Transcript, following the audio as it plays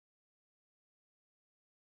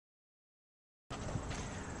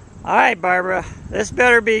All right, Barbara, this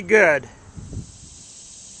better be good.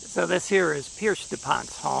 So this here is Pierre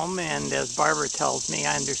Dupont's home, and as Barbara tells me,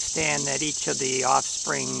 I understand that each of the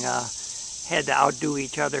offspring had to outdo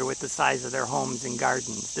each other with the size of their homes and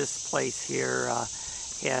gardens. This place here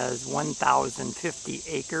has 1,050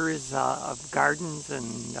 acres of gardens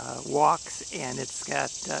and walks, and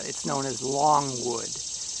it's known as Longwood.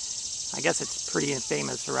 I guess it's pretty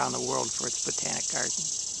famous around the world for its botanic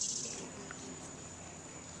gardens.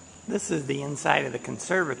 This is the inside of the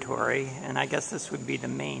conservatory, and I guess this would be the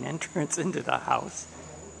main entrance into the house.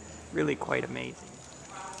 Really quite amazing.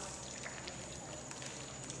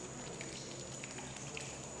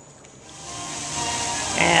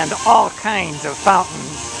 And all kinds of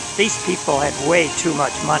fountains. These people had way too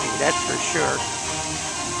much money, that's for sure.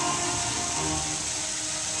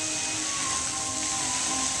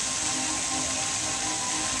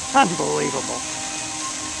 Unbelievable.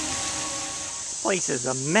 This place is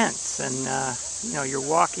immense, and you know, you're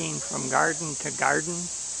walking from garden to garden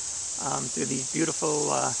through these beautiful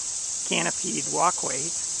canopied walkways.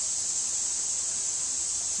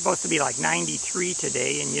 It's supposed to be like 93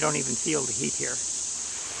 today, and you don't even feel the heat here.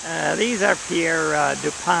 These are Pierre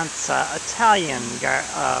Dupont's Italian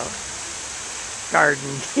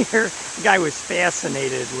garden here. The guy was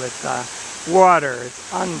fascinated with water.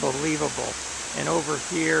 It's unbelievable. And over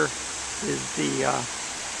here is the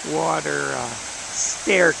water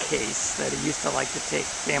staircase that he used to like to take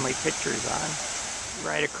family pictures on.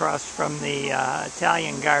 Right across from the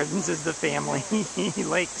Italian gardens is the family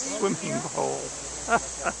lake swimming pool.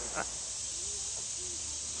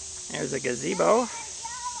 There's a gazebo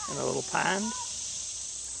and a little pond.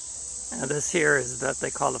 Now this here is what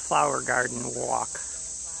they call the flower garden walk.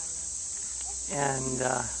 And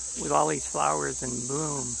with all these flowers in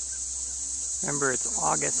bloom, remember it's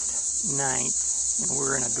August 9th and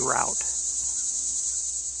we're in a drought.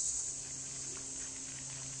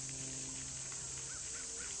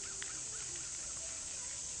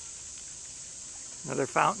 Another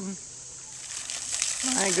fountain.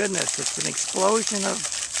 My goodness, it's an explosion of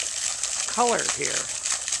color here.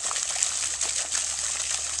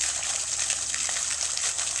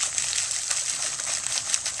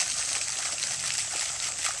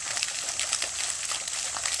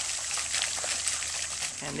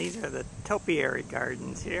 And these are the topiary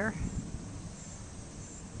gardens here.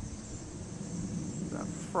 The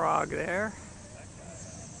frog there.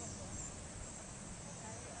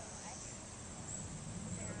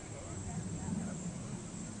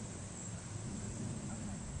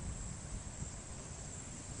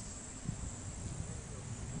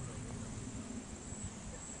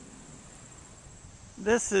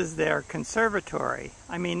 This is their conservatory.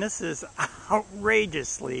 I mean, this is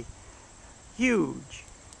outrageously huge.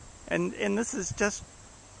 And this is just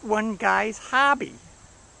one guy's hobby.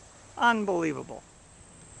 Unbelievable.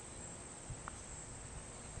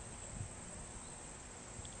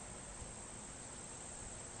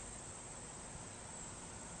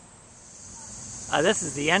 This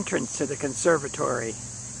is the entrance to the conservatory.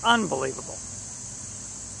 Unbelievable.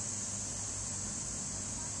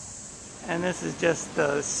 And this is just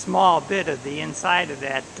a small bit of the inside of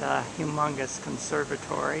that humongous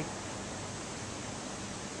conservatory.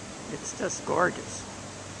 It's just gorgeous.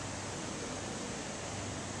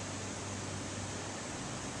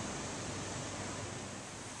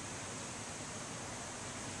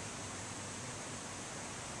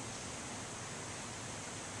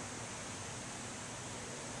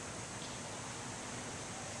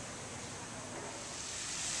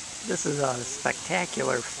 This is a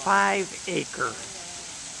spectacular 5-acre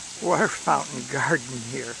water fountain garden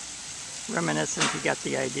here. Reminiscent, you got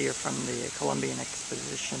the idea from the Columbian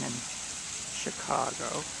Exposition in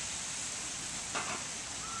Chicago.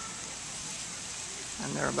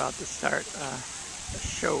 And they're about to start a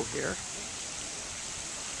show here.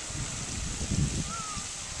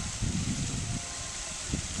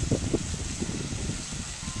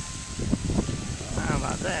 How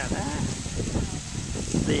about that, huh?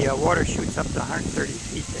 The water shoots up to 130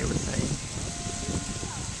 feet, they were saying.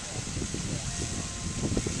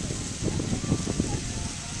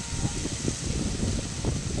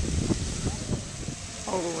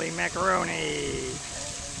 Holy macaroni!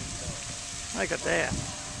 Look at that.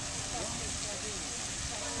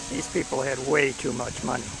 These people had way too much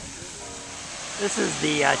money. This is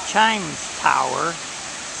the Chimes Tower.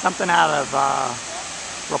 Something out of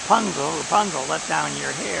Rapunzel. Rapunzel, let down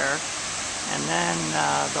your hair. And then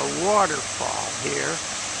the waterfall here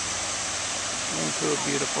into a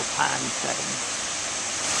beautiful pond setting.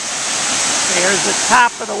 There's the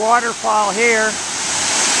top of the waterfall here.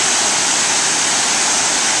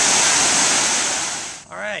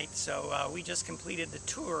 All right, So we just completed the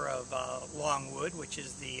tour of Longwood, which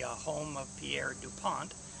is the home of Pierre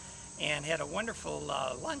Dupont, and had a wonderful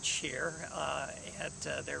lunch here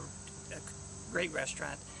at their great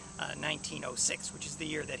restaurant, 1906, which is the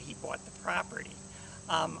year that he bought the property.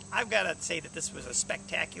 I've got to say that this was a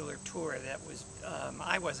spectacular tour that was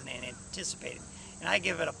I wasn't anticipating, and I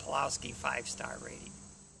give it a Pulaski 5-star rating.